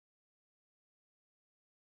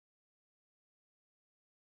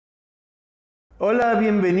Hola,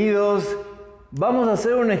 bienvenidos. Vamos a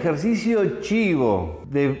hacer un ejercicio chivo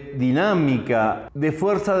de dinámica, de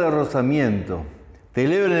fuerza de rozamiento. Te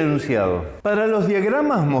leo el enunciado. Para los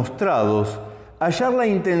diagramas mostrados, hallar la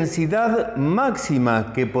intensidad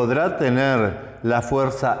máxima que podrá tener la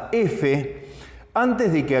fuerza F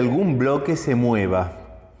antes de que algún bloque se mueva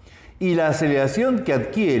y la aceleración que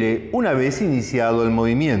adquiere una vez iniciado el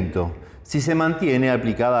movimiento, si se mantiene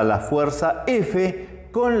aplicada la fuerza F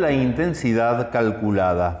con la intensidad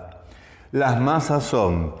calculada. Las masas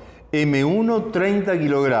son M1 30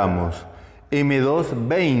 kilogramos, M2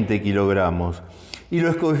 20 kilogramos y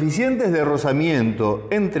los coeficientes de rozamiento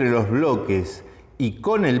entre los bloques y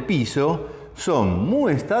con el piso son mu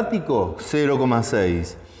estático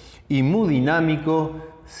 0,6 y mu dinámico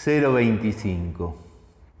 0,25.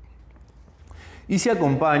 Y se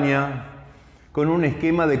acompaña con un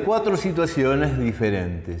esquema de 4 situaciones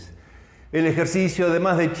diferentes. El ejercicio,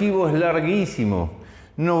 además de chivo, es larguísimo.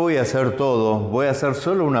 No voy a hacer todo, voy a hacer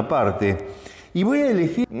solo una parte. Y voy a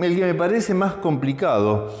elegir el que me parece más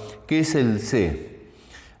complicado, que es el C.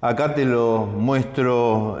 Acá te lo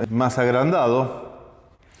muestro más agrandado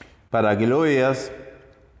para que lo veas.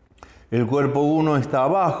 El cuerpo 1 está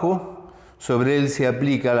abajo, sobre él se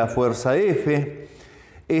aplica la fuerza F.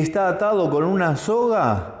 Está atado con una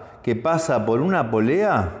soga que pasa por una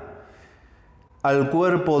polea al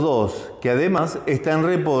cuerpo 2, que además está en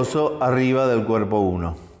reposo arriba del cuerpo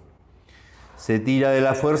 1. Se tira de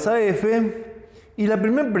la fuerza F y la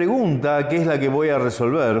primera pregunta, que es la que voy a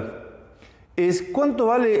resolver, es ¿cuánto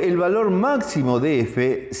vale el valor máximo de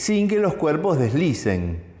F sin que los cuerpos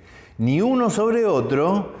deslicen? Ni uno sobre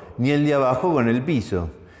otro, ni el de abajo con el piso.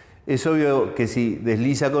 Es obvio que si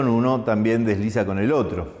desliza con uno, también desliza con el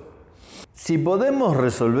otro. Si podemos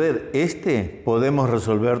resolver este, podemos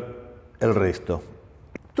resolver el resto.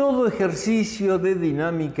 Todo ejercicio de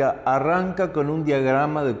dinámica arranca con un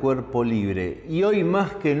diagrama de cuerpo libre y hoy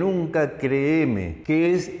más que nunca créeme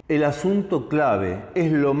que es el asunto clave,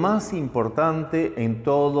 es lo más importante en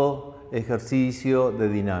todo ejercicio de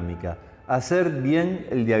dinámica, hacer bien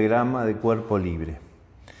el diagrama de cuerpo libre.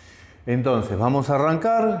 Entonces vamos a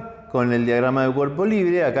arrancar con el diagrama de cuerpo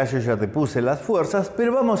libre. Acá yo ya te puse las fuerzas,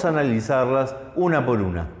 pero vamos a analizarlas una por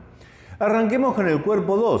una. Arranquemos con el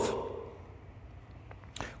cuerpo 2.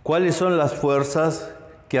 ¿Cuáles son las fuerzas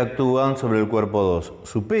que actúan sobre el cuerpo 2?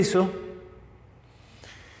 Su peso,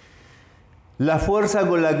 la fuerza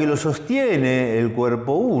con la que lo sostiene el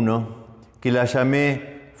cuerpo 1, que la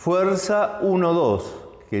llamé fuerza 1-2,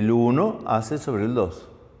 que el 1 hace sobre el 2.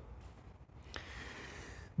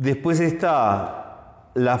 Después está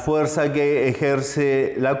la fuerza que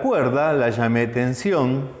ejerce la cuerda, la llamé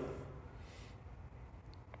tensión.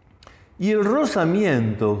 Y el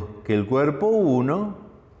rozamiento que el cuerpo 1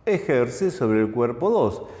 ejerce sobre el cuerpo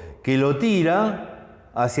 2, que lo tira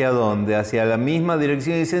 ¿hacia dónde? Hacia la misma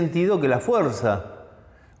dirección y sentido que la fuerza.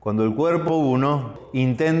 Cuando el cuerpo 1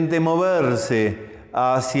 intente moverse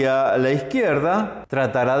hacia la izquierda,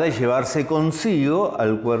 tratará de llevarse consigo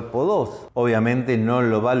al cuerpo 2. Obviamente no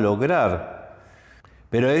lo va a lograr.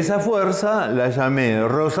 Pero esa fuerza la llamé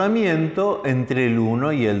rozamiento entre el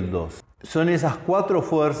 1 y el 2. Son esas 4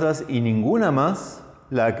 fuerzas y ninguna más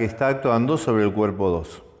la que está actuando sobre el cuerpo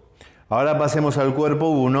 2. Ahora pasemos al cuerpo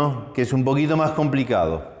 1, que es un poquito más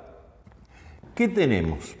complicado. ¿Qué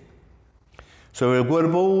tenemos? Sobre el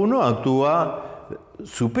cuerpo 1 actúa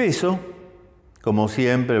su peso, como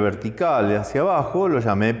siempre vertical hacia abajo, lo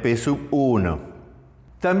llamé P sub 1.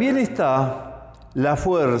 También está la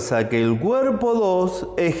fuerza que el cuerpo 2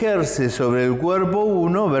 ejerce sobre el cuerpo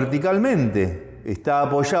 1 verticalmente. Está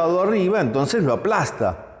apoyado arriba, entonces lo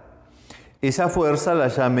aplasta. Esa fuerza la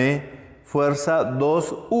llamé fuerza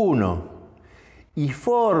 2-1 y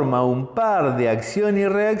forma un par de acción y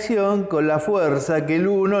reacción con la fuerza que el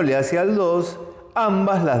 1 le hace al 2,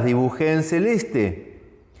 ambas las dibujé en celeste.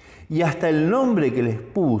 Y hasta el nombre que les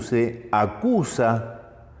puse acusa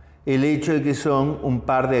el hecho de que son un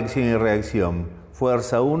par de acción y reacción.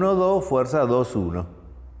 Fuerza 1-2, fuerza 2-1.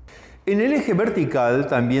 En el eje vertical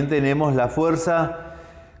también tenemos la fuerza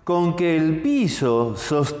con que el piso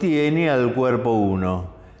sostiene al cuerpo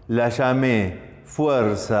 1. La llamé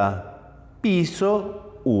fuerza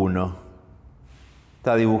piso 1.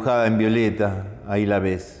 Está dibujada en violeta, ahí la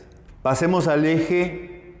ves. Pasemos al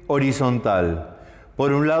eje horizontal.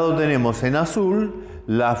 Por un lado tenemos en azul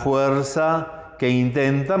la fuerza que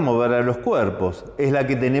intenta mover a los cuerpos. Es la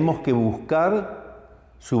que tenemos que buscar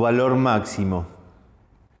su valor máximo.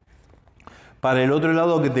 Para el otro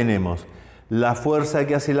lado, ¿qué tenemos? La fuerza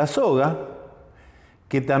que hace la soga,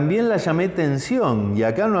 que también la llamé tensión, y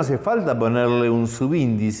acá no hace falta ponerle un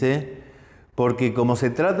subíndice, porque como se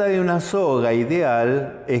trata de una soga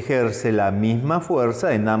ideal, ejerce la misma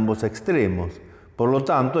fuerza en ambos extremos. Por lo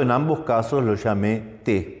tanto, en ambos casos lo llamé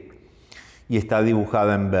T y está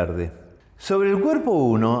dibujada en verde. Sobre el cuerpo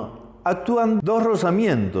 1 actúan dos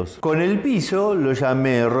rozamientos. Con el piso lo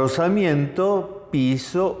llamé rozamiento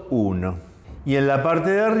piso 1. Y en la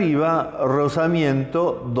parte de arriba,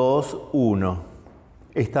 rozamiento 2-1.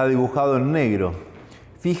 Está dibujado en negro.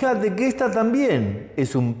 Fíjate que esta también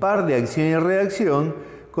es un par de acción y reacción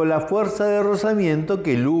con la fuerza de rozamiento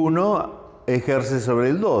que el 1 ejerce sobre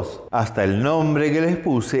el 2. Hasta el nombre que les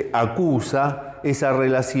puse acusa esa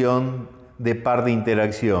relación de par de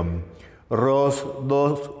interacción. Ros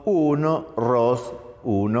 2, 1, Ros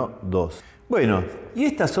 1, 2. Bueno, y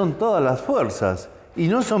estas son todas las fuerzas, y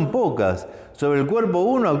no son pocas. Sobre el cuerpo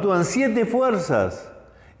 1 actúan 7 fuerzas,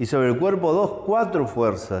 y sobre el cuerpo 2, 4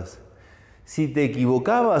 fuerzas. Si te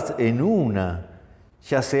equivocabas en una,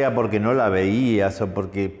 ya sea porque no la veías o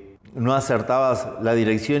porque no acertabas la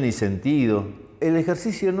dirección y sentido, el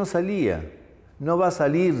ejercicio no salía. No va a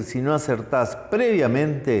salir si no acertás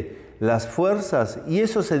previamente las fuerzas, y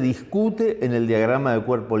eso se discute en el diagrama de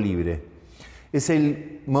cuerpo libre. Es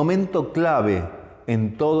el momento clave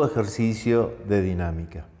en todo ejercicio de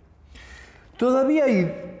dinámica. Todavía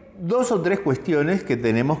hay 2 o 3 cuestiones que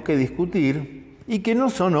tenemos que discutir y que no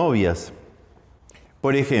son obvias.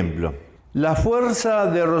 Por ejemplo, la fuerza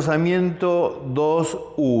de rozamiento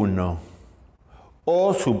 2-1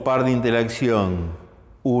 o su par de interacción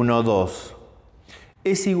 1-2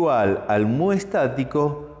 es igual al mu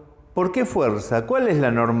estático. ¿Por qué fuerza? ¿Cuál es la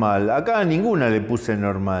normal? Acá a ninguna le puse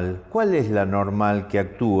normal. ¿Cuál es la normal que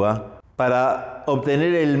actúa para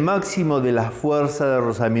obtener el máximo de la fuerza de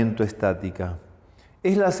rozamiento estática?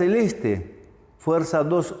 Es la celeste, fuerza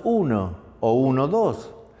 2-1 o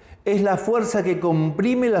 1-2. Es la fuerza que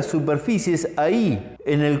comprime las superficies ahí,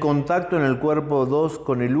 en el contacto en el cuerpo 2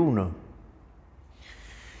 con el 1.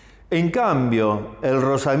 En cambio, el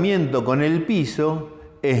rozamiento con el piso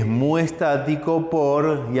es mu estático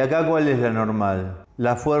por, y acá ¿cuál es la normal?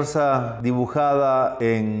 La fuerza dibujada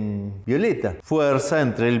en violeta, fuerza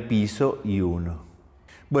entre el piso y 1.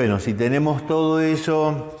 Bueno, si tenemos todo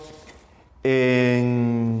eso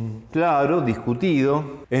en claro, discutido,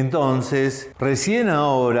 entonces, recién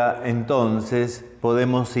ahora,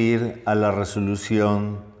 podemos ir a la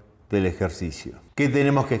resolución del ejercicio. ¿Qué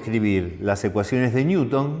tenemos que escribir? Las ecuaciones de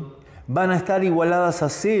Newton van a estar igualadas a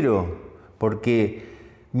 0, porque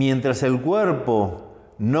mientras el cuerpo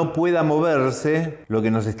no pueda moverse, lo que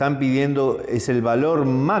nos están pidiendo es el valor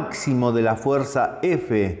máximo de la fuerza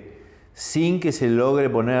F sin que se logre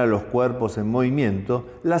poner a los cuerpos en movimiento,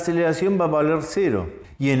 la aceleración va a valer 0.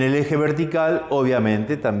 Y en el eje vertical,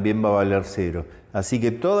 obviamente, también va a valer 0. Así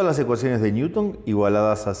que todas las ecuaciones de Newton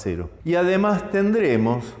igualadas a 0. Y además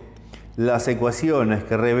tendremos las ecuaciones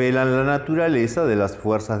que revelan la naturaleza de las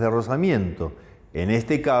fuerzas de rozamiento. En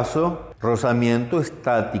este caso, rozamiento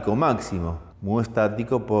estático máximo, mu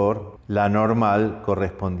estático por la normal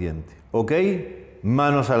correspondiente. ¿Ok?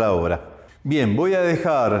 Manos a la obra. Bien, voy a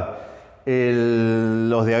dejar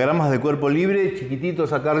los diagramas de cuerpo libre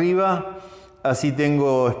chiquititos acá arriba, así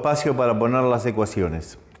tengo espacio para poner las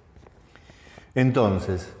ecuaciones.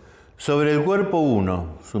 Entonces, sobre el cuerpo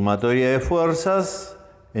 1, sumatoria de fuerzas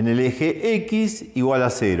en el eje X igual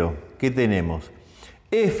a 0. ¿Qué tenemos?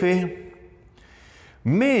 F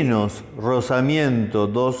menos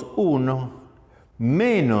rozamiento 2,1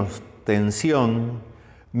 menos tensión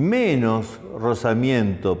menos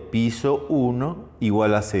rozamiento piso 1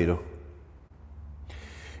 igual a 0.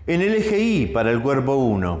 En el eje Y para el cuerpo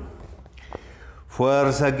 1,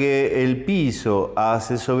 fuerza que el piso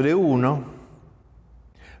hace sobre 1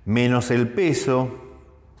 menos el peso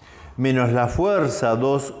menos la fuerza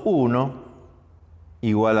 2,1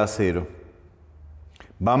 igual a 0.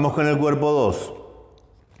 Vamos con el cuerpo 2.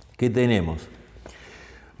 ¿Qué tenemos?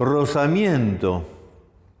 Rozamiento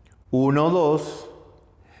 1,2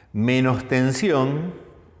 menos tensión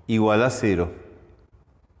igual a 0.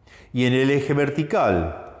 Y en el eje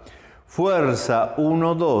vertical, fuerza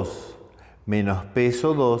 1,2 menos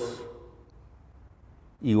peso 2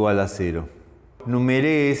 igual a 0.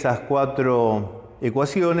 Numeré esas 4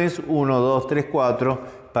 ecuaciones, 1, 2, 3, 4,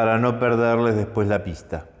 para no perderles después la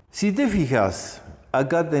pista. Si te fijas,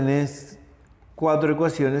 acá tenés 4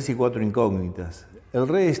 ecuaciones y 4 incógnitas. El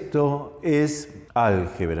resto es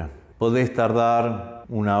álgebra. Podés tardar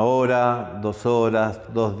 1 hora, 2 horas,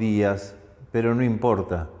 2 días, pero no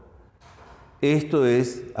importa. Esto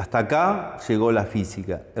es, hasta acá llegó la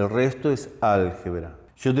física, el resto es álgebra.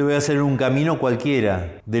 Yo te voy a hacer un camino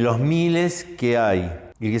cualquiera, de los miles que hay,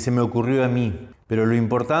 el que se me ocurrió a mí. Pero lo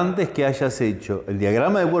importante es que hayas hecho el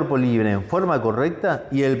diagrama de cuerpo libre en forma correcta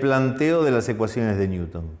y el planteo de las ecuaciones de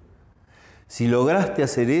Newton. Si lograste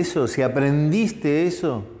hacer eso, si aprendiste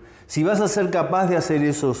eso, si vas a ser capaz de hacer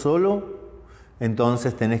eso solo,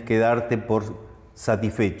 entonces tenés que darte por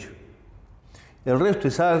satisfecho. El resto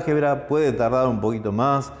es álgebra, puede tardar un poquito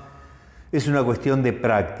más, es una cuestión de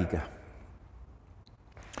práctica.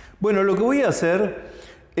 Bueno, lo que voy a hacer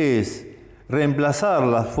es reemplazar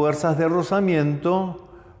las fuerzas de rozamiento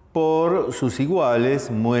por sus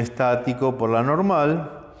iguales, mu estático por la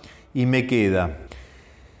normal, y me queda,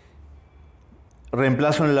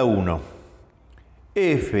 reemplazo en la 1,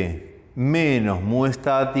 F menos mu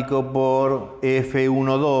estático por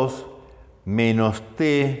F12 menos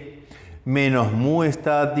T menos mu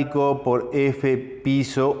estático por F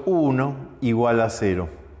piso 1 igual a 0.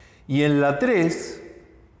 Y en la 3,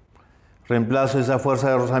 reemplazo esa fuerza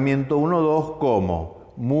de rozamiento 1,2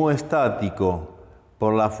 como mu estático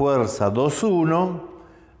por la fuerza 2,1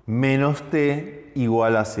 menos T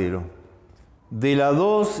igual a 0. De la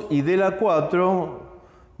 2 y de la 4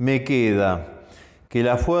 me queda que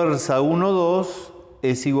la fuerza 1,2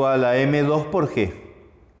 es igual a M2 por G,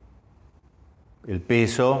 el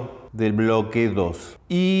peso del bloque 2.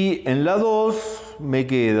 Y en la 2 me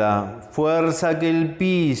queda fuerza que el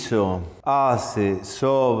piso hace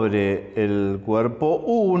sobre el cuerpo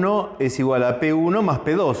 1 es igual a P1 más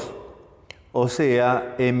P2, o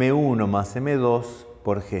sea, M1 más M2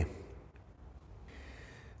 por G.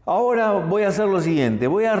 Ahora voy a hacer lo siguiente,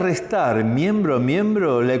 voy a restar miembro a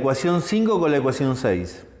miembro la ecuación 5 con la ecuación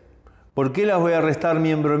 6. ¿Por qué las voy a restar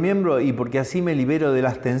miembro a miembro? Y porque así me libero de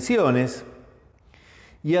las tensiones.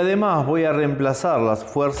 Y además voy a reemplazar las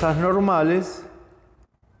fuerzas normales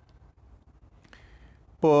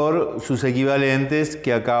por sus equivalentes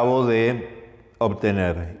que acabo de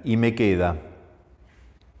obtener. Y me queda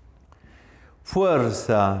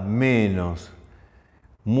fuerza menos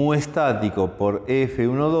mu estático por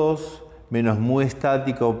F12 menos mu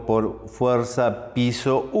estático por fuerza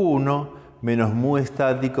piso 1 menos mu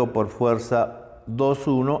estático por fuerza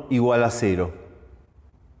 2,1 igual a 0.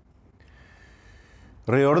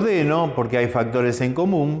 Reordeno porque hay factores en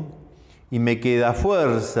común y me queda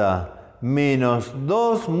fuerza menos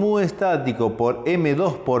 2 mu estático por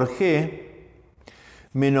M2 por G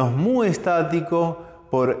menos mu estático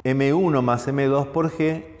por M1 más M2 por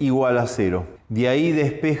G igual a 0. De ahí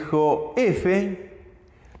despejo F,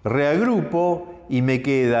 reagrupo y me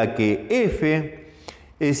queda que F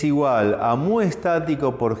es igual a mu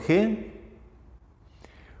estático por G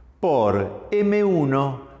por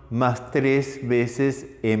M1 más 3 veces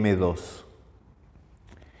M2.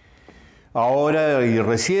 Ahora y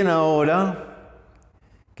recién ahora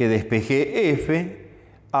que despejé F,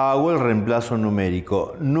 hago el reemplazo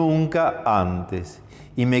numérico, nunca antes.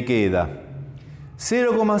 Y me queda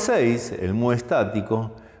 0,6, el mu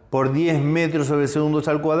estático, por 10 metros sobre segundos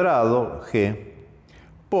al cuadrado, G,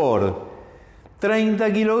 por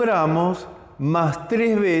 30 kilogramos más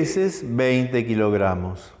 3 veces 20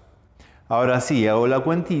 kilogramos. Ahora sí, hago la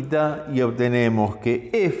cuentita y obtenemos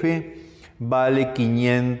que F vale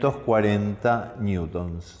 540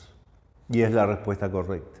 newtons. Y es la respuesta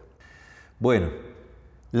correcta. Bueno,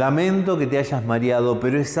 lamento que te hayas mareado,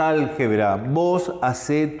 pero es álgebra. Vos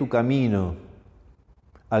hacé tu camino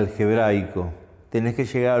algebraico. Tenés que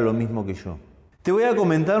llegar a lo mismo que yo. Te voy a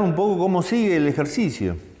comentar un poco cómo sigue el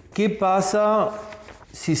ejercicio. ¿Qué pasa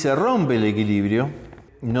si se rompe el equilibrio?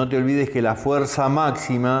 No te olvides que la fuerza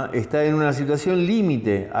máxima está en una situación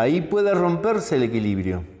límite. Ahí puede romperse el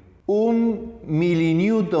equilibrio. 1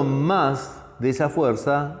 milinewton más de esa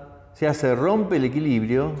fuerza, ya se rompe el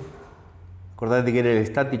equilibrio. Acordate que era el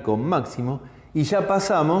estático máximo. Y ya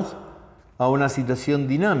pasamos a una situación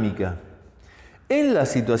dinámica. En la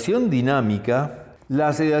situación dinámica, la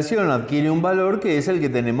aceleración adquiere un valor que es el que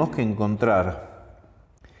tenemos que encontrar.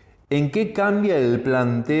 ¿En qué cambia el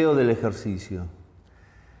planteo del ejercicio?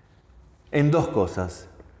 En dos cosas.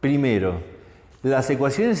 Primero, las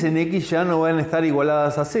ecuaciones en X ya no van a estar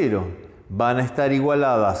igualadas a 0. Van a estar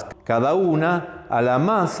igualadas cada una a la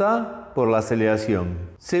masa por la aceleración.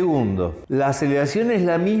 Segundo, la aceleración es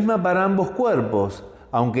la misma para ambos cuerpos,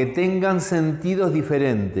 aunque tengan sentidos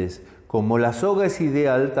diferentes. Como la soga es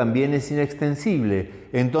ideal, también es inextensible.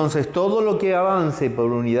 Entonces, todo lo que avance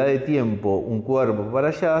por unidad de tiempo un cuerpo para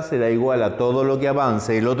allá será igual a todo lo que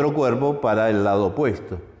avance el otro cuerpo para el lado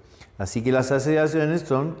opuesto. Así que las aceleraciones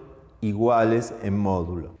son iguales en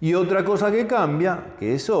módulo. Y otra cosa que cambia,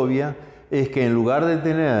 que es obvia, es que en lugar de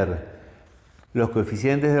tener los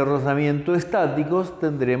coeficientes de rozamiento estáticos,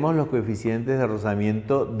 tendremos los coeficientes de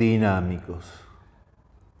rozamiento dinámicos.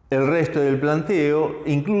 El resto del planteo,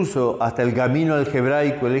 incluso hasta el camino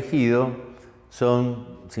algebraico elegido,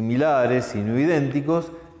 son similares y no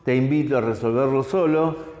idénticos. Te invito a resolverlo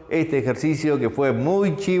solo. Este ejercicio, que fue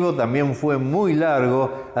muy chivo, también fue muy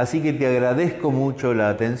largo, así que te agradezco mucho la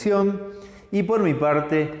atención y por mi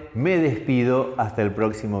parte me despido hasta el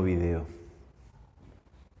próximo video.